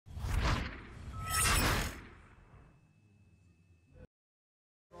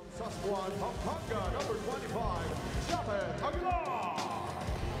1, Pampanga, number 25, Japeth Aguilar.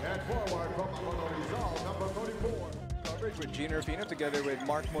 And forward from Rizal, number 34. Coverage with Gina Rufino together with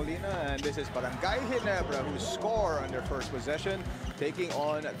Mark Molina, and this is Barangay Ginebra who score on their first possession, taking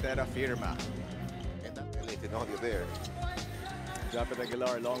on Terrafirma. And that related audio there. Japeth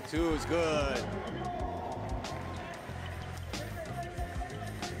Aguilar, long two is good.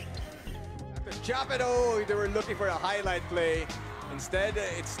 Japeth, oh, they were looking for a highlight play. Instead,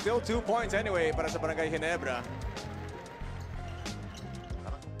 it's still 2 points anyway para sa Barangay Ginebra.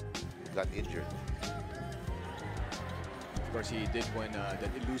 Got injured. Of course, he did win that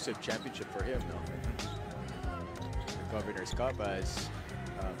elusive championship for him, no? The Governor's Cup as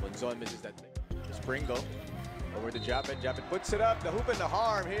Bonzon misses that thing. Springo over to Japeth. Japeth puts it up. The hoop and the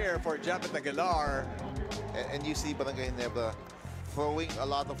harm here for Japeth Aguilar. And you see Barangay Ginebra throwing a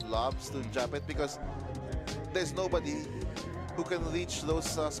lot of lobs to Japeth because there's nobody who can reach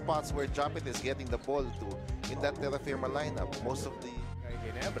those spots where Japeth is getting the ball to in that Terrafirma lineup. Most of the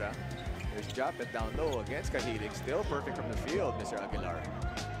Ginebra. There's Japeth down low against Kahilig. Still perfect from the field, Mr. Aguilar.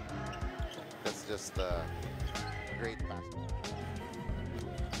 That's just a great pass.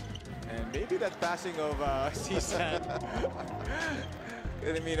 And maybe that passing of Cisan.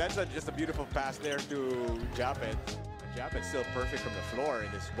 I mean, that's just a beautiful pass there to Japeth. Japeth's still perfect from the floor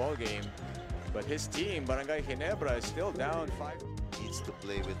in this ball game. But his team, Barangay Ginebra, is still down 5. Needs to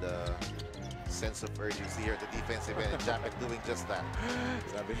play with a sense of urgency here at the defensive end, and Japeth doing just that.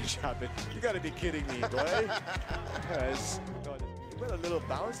 Sabi ni Japeth, you gotta be kidding me, boy. Yes. Well, a little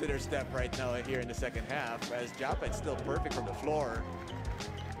bounce in her step right now here in the second half, as Japeth's still perfect from the floor.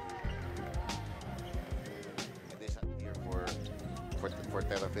 And this here for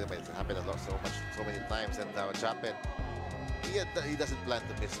Terrafirma, it's happened a lot, so many times, and now Japeth, he doesn't plan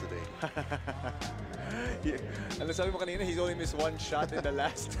to miss today. Alam, sabi mo kanina, he's only missed one shot in the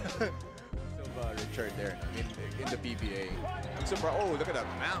last Richard there in the PBA. I'm surprised. Oh, look at that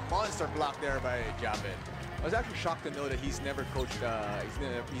monster block there by Japeth. I was actually shocked to know that he's never coached.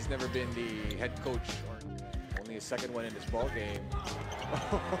 He's never been the head coach, or only his second one in this ball game.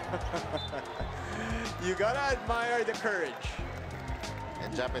 You gotta admire the courage.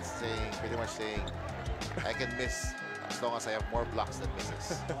 And Japeth's pretty much saying, I can miss as long as I have more blocks than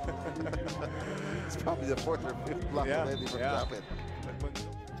misses. It's probably the 4th or 5th block already from Japeth.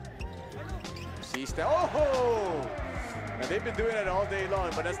 Cisan. Oh! Now they've been doing it all day long,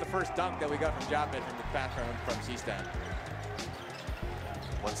 but that's the first dunk that we got from Japeth from the pass from Cisan.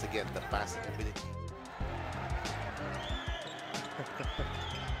 Once again, the passing ability.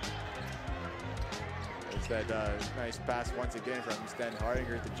 There's that nice pass once again from Stan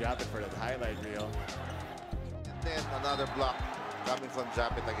Hardinger to Japeth for that highlight reel. And then another block coming from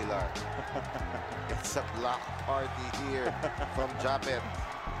Japeth Aguilar. It's a block party here from Japeth.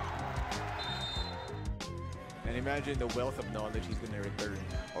 And imagine the wealth of knowledge he's going to return.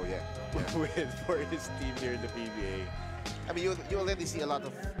 Oh yeah, for his team here in the PBA. I mean, you already see a lot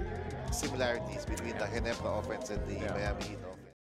of similarities between the Ginebra offense and the Miami Heat.